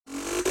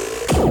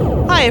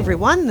Hi,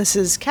 everyone. This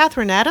is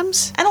Catherine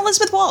Adams. And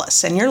Elizabeth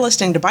Wallace, and you're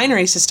listening to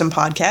Binary System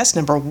Podcast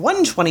number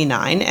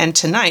 129, and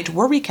tonight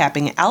we're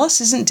recapping Alice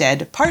Isn't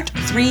Dead, Part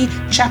 3,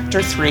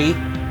 Chapter 3.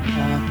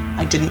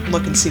 I didn't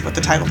look and see what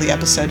the title of the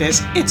episode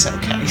is. It's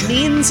okay.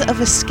 Means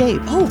of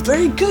Escape. Oh,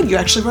 very good. You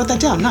actually wrote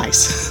that down.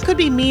 Nice. Could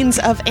be Means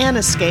of an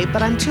Escape,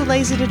 but I'm too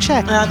lazy to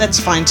check. That's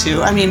fine,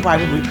 too. I mean, why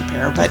would we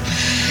prepare? But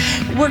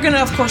we're going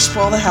to, of course,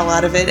 spoil the hell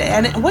out of it.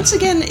 And once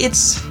again,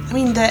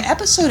 the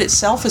episode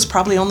itself is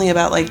probably only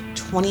about,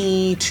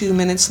 22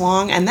 minutes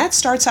long, and that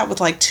starts out with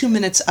 2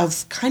 minutes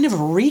of kind of a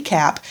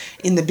recap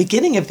in the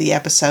beginning of the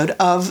episode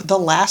of the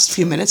last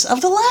few minutes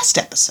of the last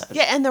episode.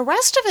 Yeah, and the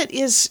rest of it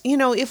is,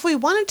 if we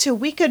wanted to,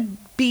 we could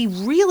be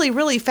really,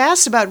 really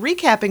fast about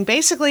recapping.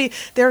 Basically,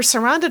 they're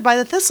surrounded by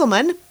the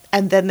Thistlemen,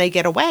 and then they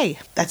get away.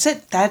 That's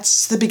it.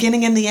 That's the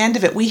beginning and the end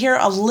of it. We hear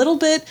a little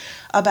bit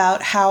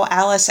about how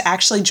Alice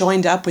actually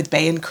joined up with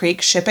Bay and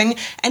Creek Shipping,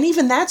 and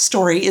even that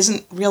story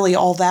isn't really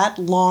all that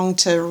long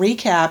to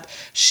recap.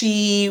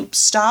 She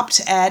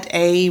stopped at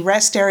a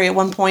rest area at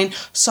one point,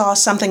 saw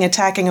something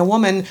attacking a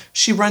woman.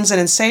 She runs in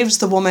and saves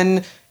the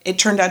woman. It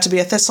turned out to be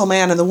a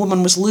Thistleman, and the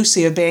woman was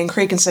Lucy of Bay and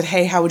Creek and said,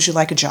 "Hey, how would you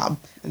like a job?"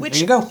 And Which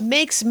there you go.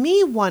 Makes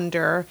me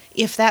wonder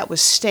if that was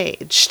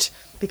staged.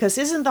 Because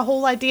isn't the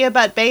whole idea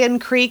about Bay and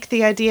Creek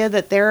the idea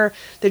that they're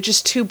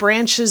just two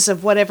branches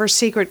of whatever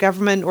secret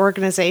government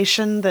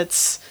organization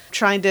that's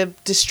trying to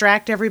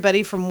distract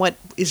everybody from what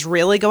is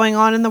really going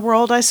on in the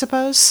world, I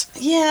suppose?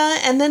 Yeah,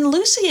 and then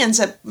Lucy ends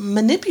up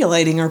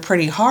manipulating her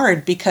pretty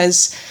hard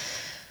because...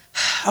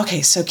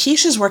 Okay, so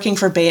Keisha's working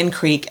for Bay and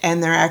Creek,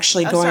 and they're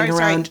actually going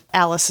around... Sorry.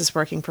 Alice is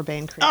working for Bay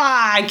and Creek.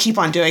 I keep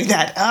on doing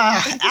that.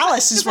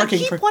 Alice is working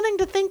for... I keep wanting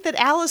to think that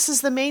Alice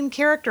is the main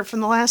character from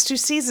the last two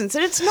seasons,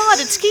 and it's not.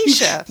 It's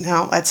Keisha.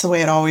 No, that's the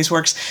way it always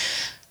works.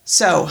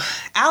 So,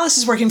 Alice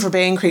is working for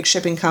Bay and Creek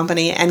Shipping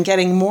Company and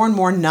getting more and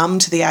more numb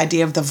to the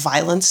idea of the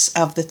violence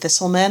of the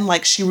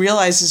Thistlemen. She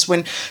realizes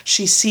when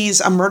she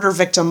sees a murder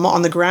victim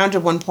on the ground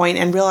at one point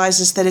and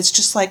realizes that it's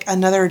just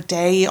another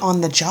day on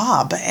the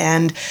job.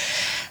 And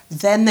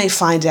then they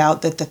find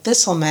out that the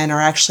Thistlemen are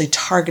actually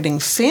targeting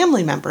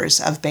family members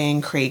of Bay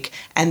and Creek,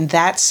 and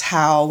that's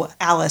how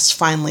Alice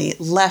finally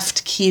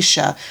left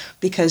Keisha,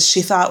 because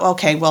she thought,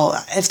 okay, well,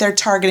 if they're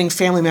targeting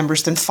family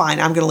members, then fine,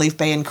 I'm going to leave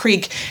Bay and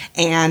Creek.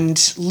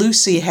 And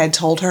Lucy had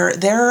told her,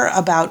 they're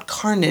about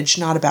carnage,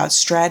 not about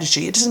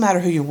strategy. It doesn't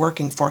matter who you're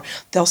working for.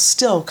 They'll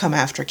still come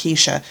after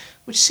Keisha,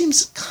 which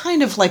seems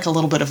kind of like a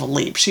little bit of a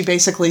leap. She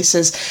basically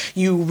says,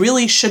 you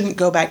really shouldn't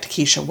go back to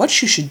Keisha.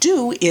 What you should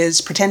do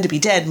is pretend to be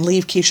dead and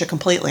leave Keisha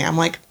completely. I'm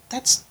like,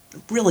 that's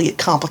really a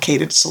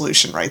complicated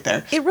solution right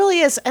there. It really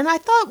is. And I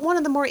thought one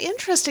of the more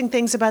interesting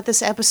things about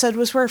this episode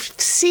was we're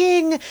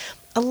seeing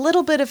a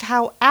little bit of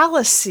how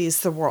Alice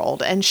sees the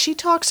world. And she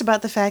talks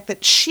about the fact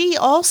that she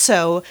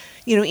also,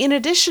 in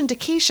addition to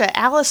Keisha,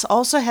 Alice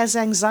also has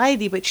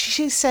anxiety, but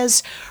she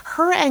says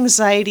her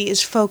anxiety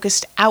is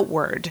focused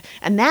outward.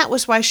 And that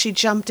was why she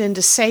jumped in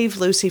to save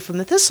Lucy from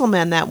the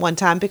Thistlemen that one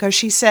time, because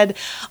she said,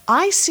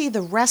 I see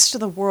the rest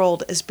of the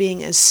world as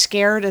being as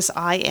scared as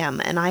I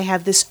am, and I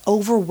have this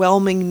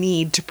overwhelming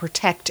need to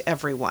protect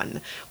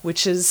everyone,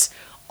 which is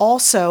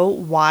also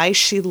why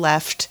she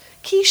left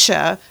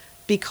Keisha,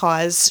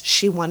 because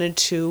she wanted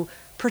to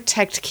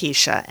protect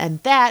Keisha.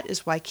 And that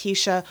is why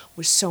Keisha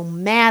was so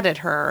mad at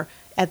her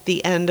at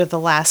the end of the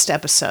last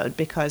episode,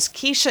 because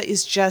Keisha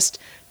is just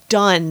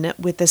done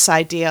with this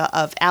idea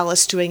of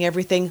Alice doing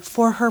everything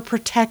for her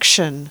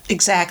protection.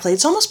 Exactly.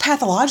 It's almost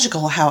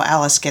pathological how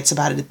Alice gets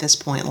about it at this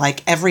point.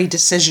 Every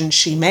decision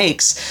she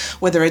makes,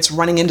 whether it's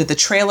running into the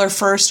trailer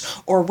first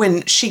or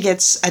when she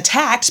gets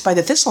attacked by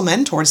the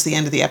Thistlemen towards the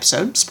end of the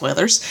episode,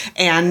 spoilers,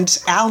 and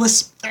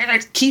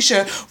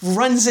Keisha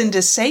runs in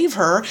to save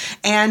her,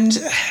 and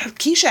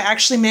Keisha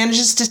actually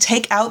manages to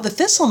take out the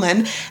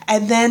Thistlemen,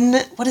 and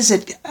then,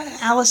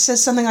 Alice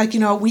says something like,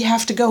 we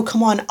have to go,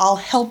 come on, I'll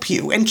help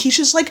you. And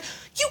Keisha's like,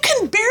 you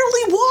can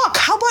barely walk.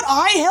 How about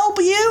I help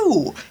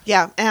you?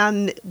 Yeah,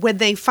 and when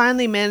they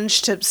finally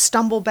manage to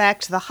stumble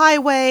back to the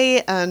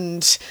highway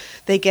and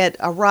they get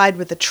a ride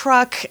with a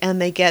truck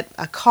and they get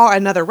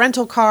another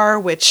rental car,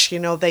 which,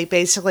 they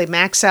basically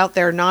max out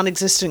their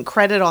non-existent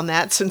credit on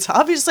that, since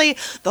obviously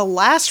the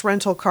last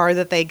rental car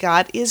that they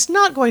got is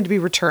not going to be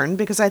returned,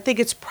 because I think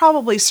it's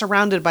probably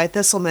surrounded by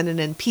Thistlemen and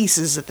in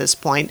pieces at this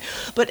point.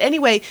 But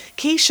anyway,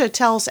 Keisha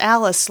tells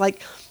Alice,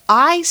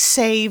 I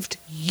saved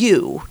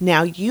you.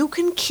 Now, you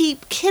can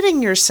keep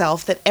kidding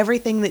yourself that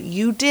everything that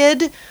you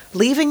did,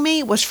 leaving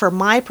me, was for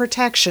my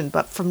protection.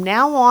 But from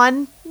now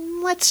on,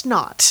 let's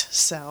not.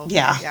 So,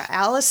 yeah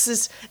Alice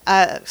is...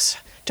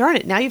 darn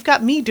it, now you've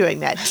got me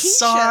doing that.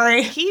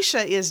 Sorry.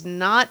 Keisha is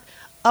not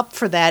up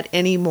for that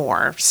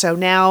anymore. So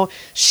now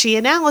she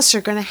and Alice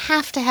are going to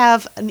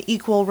have an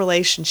equal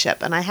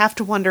relationship. And I have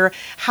to wonder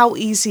how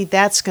easy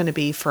that's going to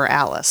be for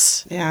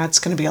Alice. Yeah, it's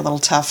going to be a little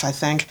tough, I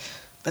think.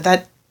 But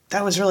that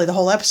that was really the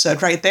whole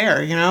episode right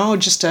there,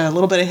 just a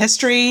little bit of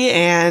history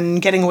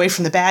and getting away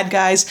from the bad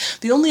guys.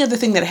 The only other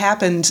thing that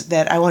happened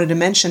that I wanted to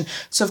mention,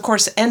 so of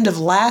course, end of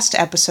last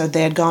episode,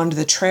 they had gone to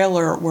the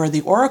trailer where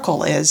the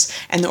Oracle is,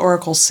 and the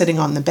Oracle's sitting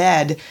on the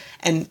bed.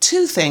 And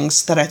two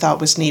things that I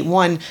thought was neat.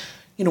 One,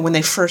 when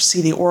they first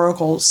see the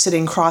Oracle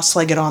sitting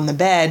cross-legged on the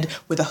bed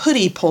with a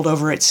hoodie pulled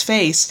over its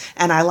face.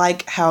 And I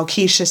like how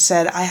Keisha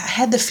said, I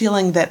had the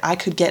feeling that I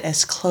could get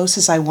as close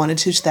as I wanted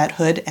to that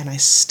hood and I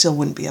still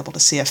wouldn't be able to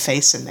see a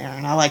face in there.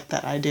 And I like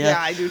that idea. Yeah,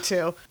 I do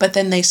too. But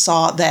then they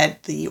saw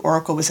that the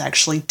Oracle was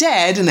actually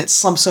dead and it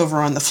slumps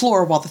over on the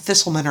floor while the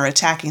Thistlemen are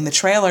attacking the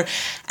trailer.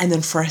 And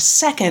then for a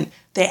second,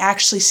 they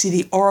actually see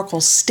the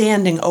Oracle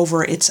standing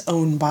over its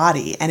own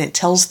body, and it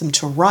tells them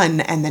to run,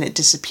 and then it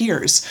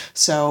disappears.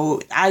 So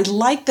I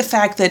like the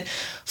fact that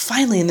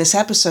finally in this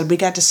episode, we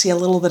got to see a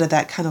little bit of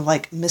that kind of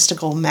like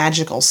mystical,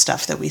 magical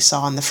stuff that we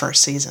saw in the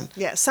first season.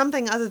 Yeah,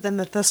 something other than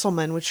the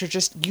Thistlemen, which are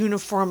just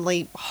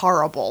uniformly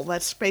horrible.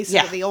 That's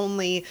basically the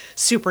only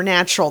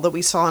supernatural that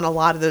we saw in a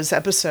lot of those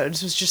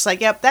episodes. It was just like,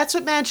 yep, that's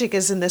what magic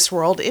is in this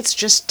world. It's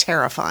just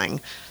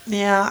terrifying.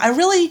 Yeah, I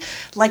really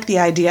like the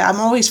idea. I'm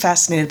always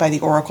fascinated by the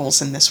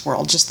oracles in this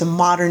world, just the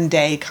modern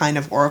day kind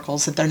of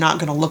oracles, that they're not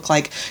going to look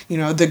like,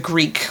 the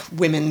Greek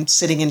women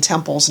sitting in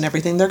temples and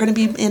everything. They're going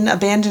to be in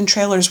abandoned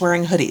trailers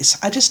wearing hoodies.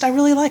 I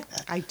really like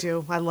that. I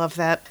do. I love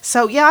that.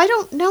 So, yeah, I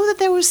don't know that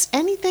there was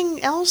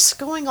anything else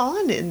going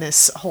on in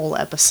this whole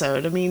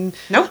episode. I mean,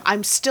 nope.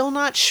 I'm still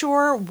not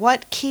sure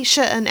what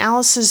Keisha and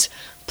Alice's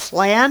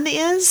plan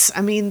is.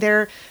 I mean,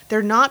 they're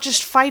not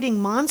just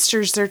fighting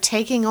monsters, they're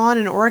taking on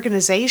an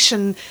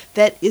organization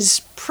that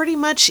is pretty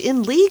much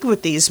in league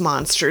with these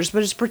monsters,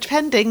 but is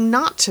pretending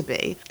not to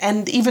be.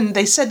 And even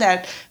they said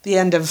that the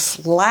end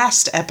of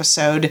last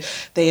episode,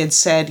 they had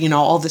said,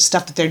 all the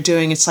stuff that they're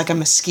doing, it's like a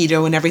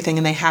mosquito and everything,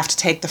 and they have to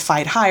take the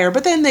fight higher.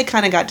 But then they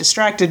kind of got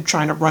distracted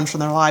trying to run for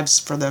their lives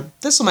for the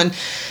Thistlemen.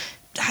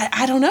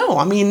 I don't know.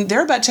 I mean,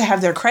 they're about to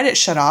have their credit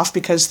shut off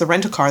because the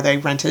rental car they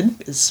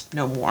rented is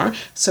no more.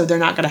 So they're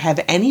not going to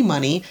have any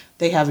money.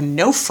 They have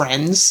no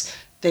friends.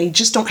 They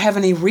just don't have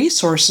any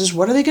resources.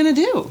 What are they going to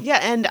do? Yeah,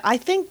 and I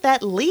think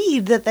that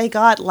lead that they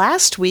got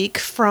last week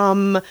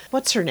from,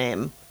 what's her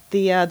name?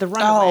 The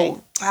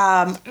runaway.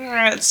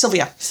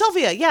 Sylvia.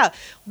 Sylvia, yeah.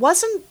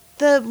 Wasn't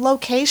the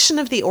location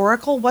of the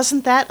Oracle,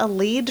 wasn't that a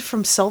lead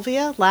from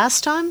Sylvia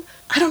last time?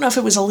 I don't know if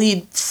it was a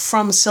lead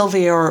from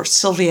Sylvia or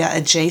Sylvia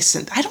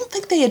adjacent. I don't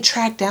think they had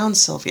tracked down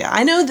Sylvia.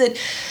 I know that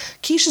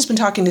Keisha's been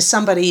talking to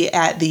somebody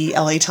at the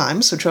LA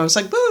Times, which I was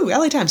like, boo,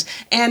 LA Times.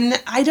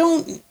 And I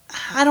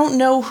don't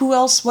know who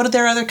else, what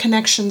their other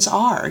connections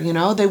are,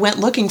 They went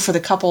looking for the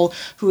couple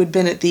who had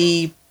been at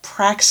the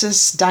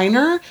Praxis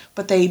Diner,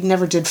 but they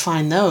never did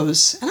find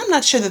those. And I'm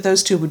not sure that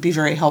those two would be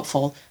very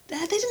helpful. They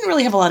didn't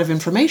really have a lot of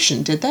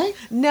information, did they?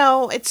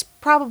 No, it's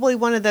probably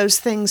one of those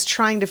things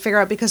trying to figure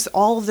out, because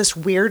all of this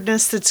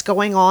weirdness that's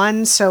going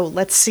on, so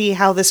let's see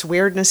how this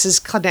weirdness is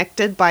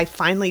connected by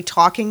finally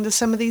talking to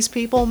some of these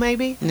people,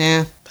 maybe?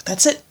 Yeah. But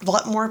that's it. A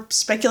lot more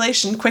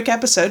speculation. Quick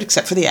episode,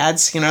 except for the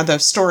ads. The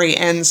story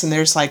ends and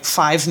there's like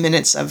 5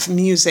 minutes of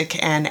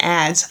music and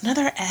ads.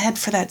 Another ad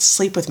for that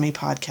Sleep With Me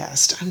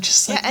podcast. I'm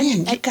just like,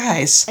 you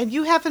guys. And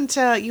you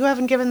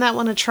haven't given that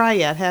one a try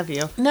yet, have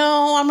you?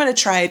 No, I'm going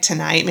to try it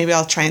tonight. Maybe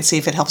I'll try and see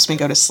if it helps me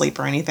go to sleep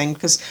or anything,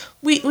 because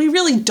we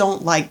really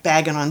don't like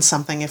bagging on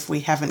something if we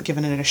haven't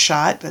given it a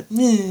shot, but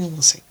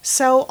we'll see.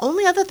 So,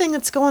 only other thing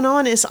that's going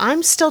on is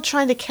I'm still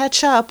trying to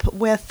catch up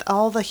with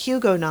all the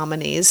Hugo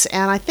nominees,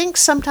 and I think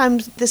sometime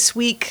this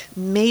week,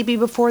 maybe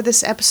before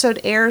this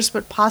episode airs,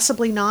 but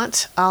possibly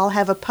not, I'll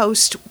have a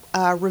post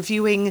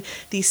reviewing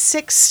the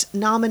 6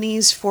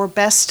 nominees for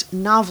Best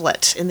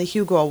Novelet in the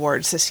Hugo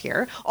Awards this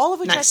year, all of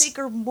which I think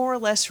are more or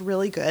less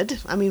really good.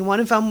 I mean, one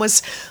of them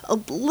was a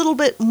little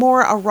bit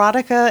more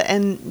erotica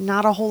and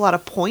not a whole lot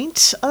of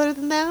point other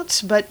than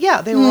that, but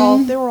yeah, they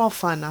were all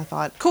fun, I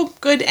thought. Cool,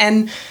 good,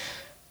 and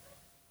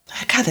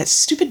God, that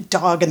stupid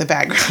dog in the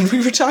background.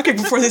 We were talking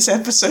before this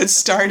episode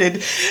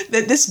started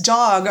that this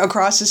dog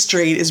across the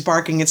street is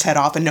barking its head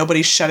off and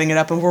nobody's shutting it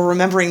up. And we're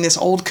remembering this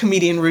old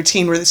comedian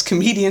routine where this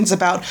comedian's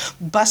about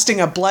busting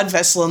a blood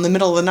vessel in the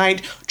middle of the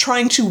night,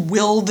 trying to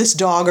will this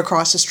dog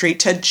across the street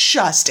to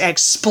just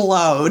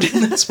explode.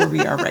 And that's where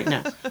we are right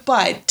now.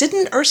 But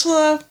didn't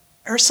Ursula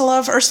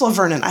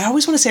Vernon. I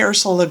always want to say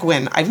Ursula Le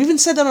Guin. I've even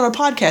said that on a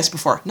podcast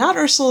before. Not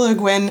Ursula Le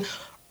Guin.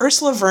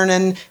 Ursula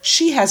Vernon,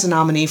 she has a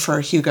nominee for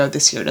a Hugo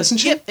this year, doesn't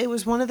she? Yep, it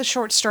was one of the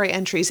short story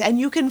entries, and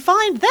you can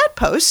find that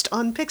post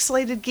on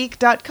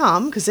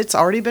pixelatedgeek.com because it's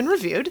already been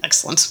reviewed.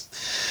 Excellent.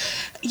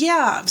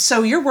 Yeah,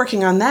 so you're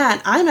working on that.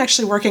 I'm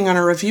actually working on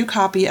a review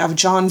copy of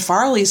John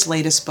Farley's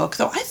latest book,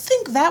 though I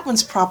think that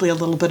one's probably a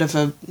little bit of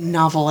a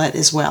novelette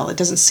as well. It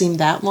doesn't seem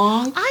that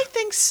long. I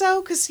think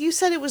so, because you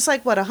said it was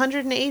like,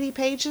 180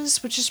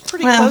 pages, which is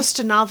pretty close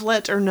to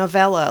novelette or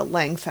novella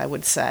length, I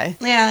would say.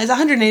 Yeah, it's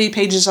 180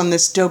 pages on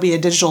this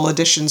Dobia Digital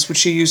Editions,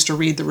 which you use to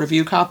read the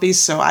review copies,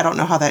 so I don't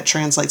know how that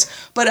translates.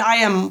 But I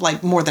am,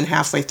 more than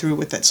halfway through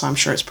with it, so I'm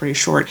sure it's pretty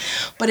short.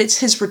 But it's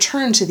his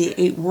return to the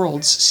 8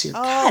 Worlds series.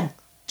 God,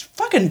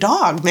 fucking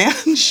dog, man.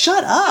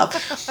 Shut up.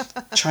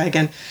 Try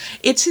again.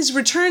 It's his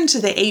return to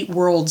the Eight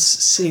Worlds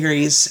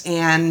series,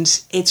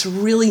 and it's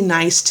really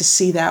nice to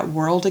see that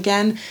world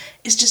again.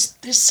 It's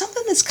just, there's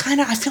something that's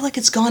kind of, I feel like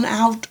it's gone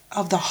out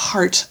of the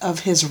heart of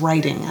his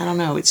writing. I don't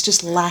know. It's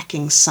just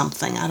lacking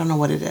something. I don't know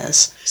what it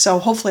is. So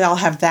hopefully I'll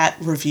have that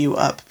review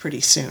up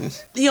pretty soon.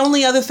 The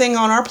only other thing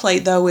on our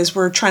plate, though, is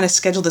we're trying to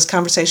schedule this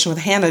conversation with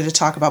Hannah to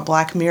talk about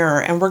Black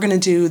Mirror, and we're going to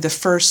do the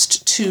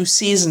first 2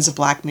 seasons of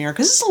Black Mirror,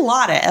 because it's a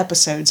lot of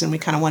episodes, and we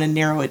kind of want to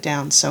narrow it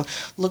down, so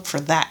look for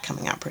that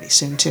coming out pretty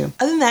soon, too.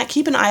 Other than that,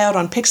 keep an eye out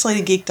on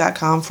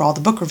pixelatedgeek.com for all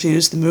the book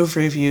reviews, the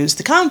movie reviews,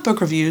 the comic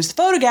book reviews, the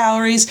photo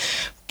galleries.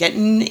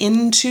 Getting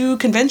into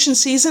convention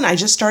season, I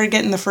just started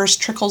getting the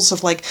first trickles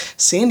of like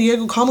San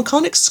Diego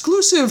Comic-Con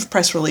exclusive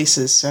press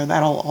releases, so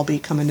that'll all be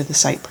coming to the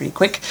site pretty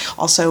quick.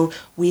 Also,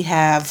 we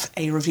have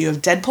a review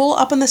of Deadpool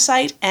up on the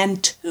site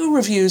and 2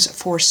 reviews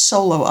for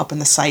Solo up on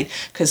the site,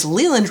 because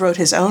Leland wrote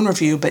his own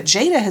review, but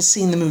Jada has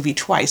seen the movie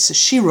twice, so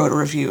she wrote a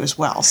review as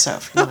well. So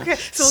okay,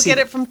 so we'll get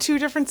it from 2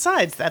 different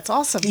sides. That's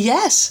awesome.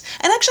 Yes,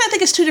 and actually I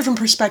think it's 2 different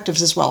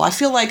perspectives as well. I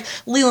feel like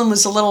Leland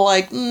was a little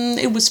like,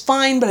 it was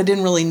fine, but I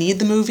didn't really need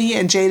the movie,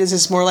 and Jada's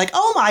is more like,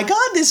 oh my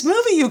god, this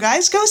movie, you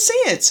guys, go see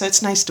it. So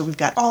it's nice that we've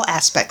got all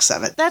aspects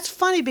of it. That's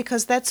funny,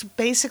 because that's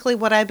basically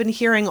what I've been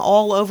hearing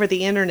all over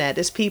the internet,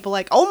 is people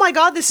like, oh my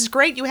god, this is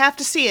great, you have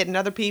to see it. And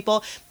other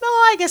people, no,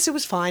 I guess it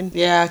was fine.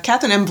 Yeah,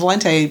 Catherine M.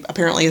 Valente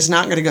apparently is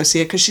not going to go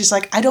see it because she's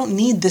like, I don't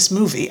need this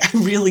movie. I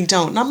really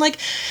don't. And I'm like,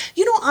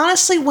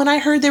 honestly, when I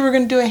heard they were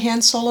going to do a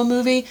Han Solo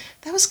movie,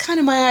 that was kind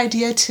of my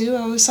idea too.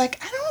 I was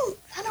like, I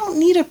don't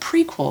need a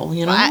prequel,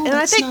 And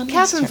I think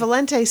Catherine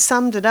Valente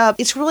summed it up.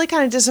 It's really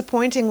kind of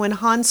disappointing when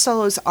Han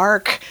Solo's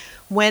arc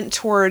went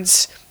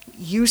towards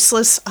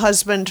useless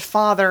husband,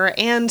 father,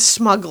 and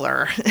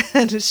smuggler.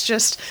 And it's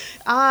just,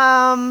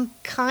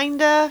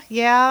 kinda,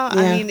 yeah.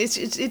 I mean,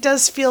 it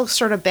does feel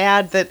sort of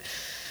bad that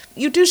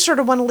you do sort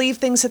of want to leave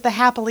things at the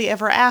happily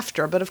ever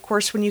after, but of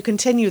course when you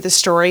continue the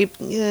story,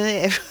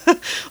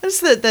 what's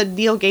the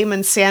Neil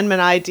Gaiman Sandman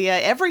idea?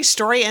 Every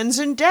story ends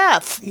in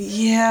death.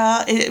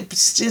 Yeah,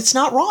 it's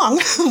not wrong,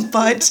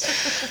 but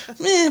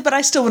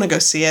I still want to go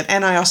see it,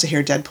 and I also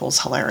hear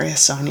Deadpool's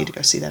hilarious, so I need to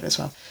go see that as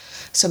well.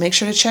 So make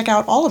sure to check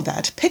out all of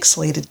that,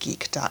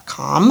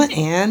 pixelatedgeek.com.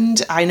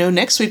 And I know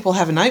next week we'll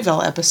have a Night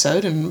Vale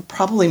episode, and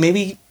probably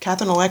maybe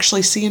Catherine will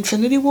actually see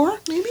Infinity War,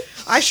 maybe?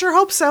 I sure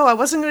hope so. I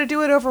wasn't going to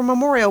do it over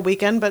Memorial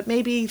Weekend, but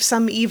maybe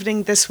some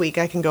evening this week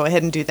I can go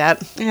ahead and do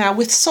that. Yeah,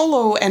 with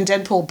Solo and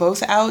Deadpool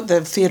both out,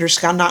 the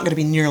theater's not going to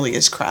be nearly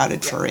as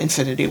crowded for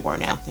Infinity War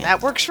now. Yeah.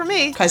 That works for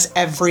me. Because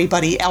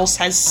everybody else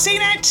has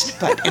seen it!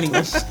 But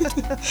anyway.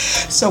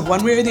 So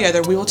one way or the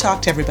other, we will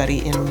talk to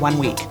everybody in 1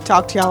 week.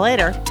 Talk to y'all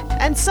later.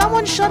 And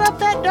someone shut up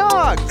that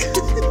dog!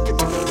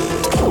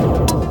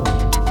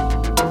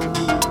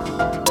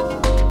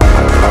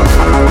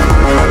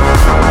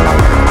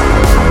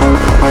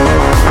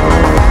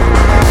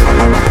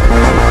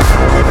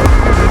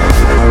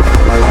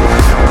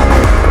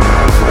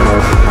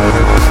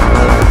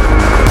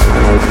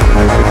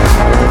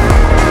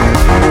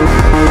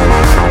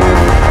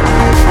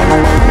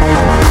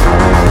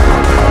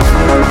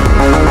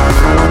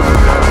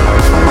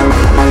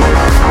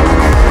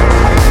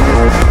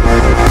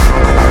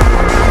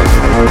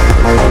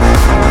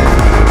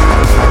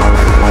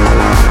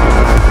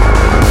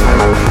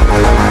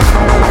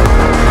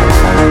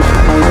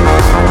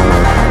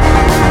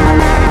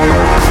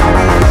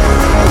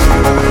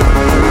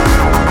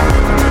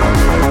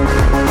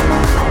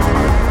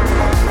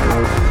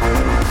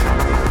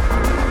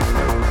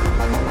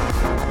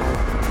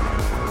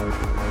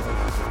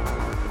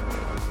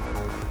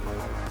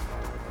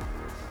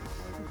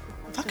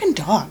 Fucking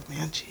dog,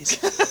 man. Jeez.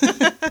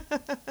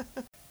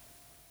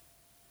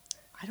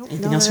 I don't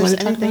know if there's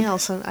anything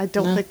else. I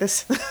don't think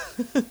this...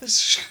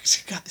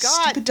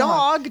 God,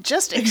 dog,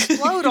 just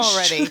explode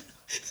already.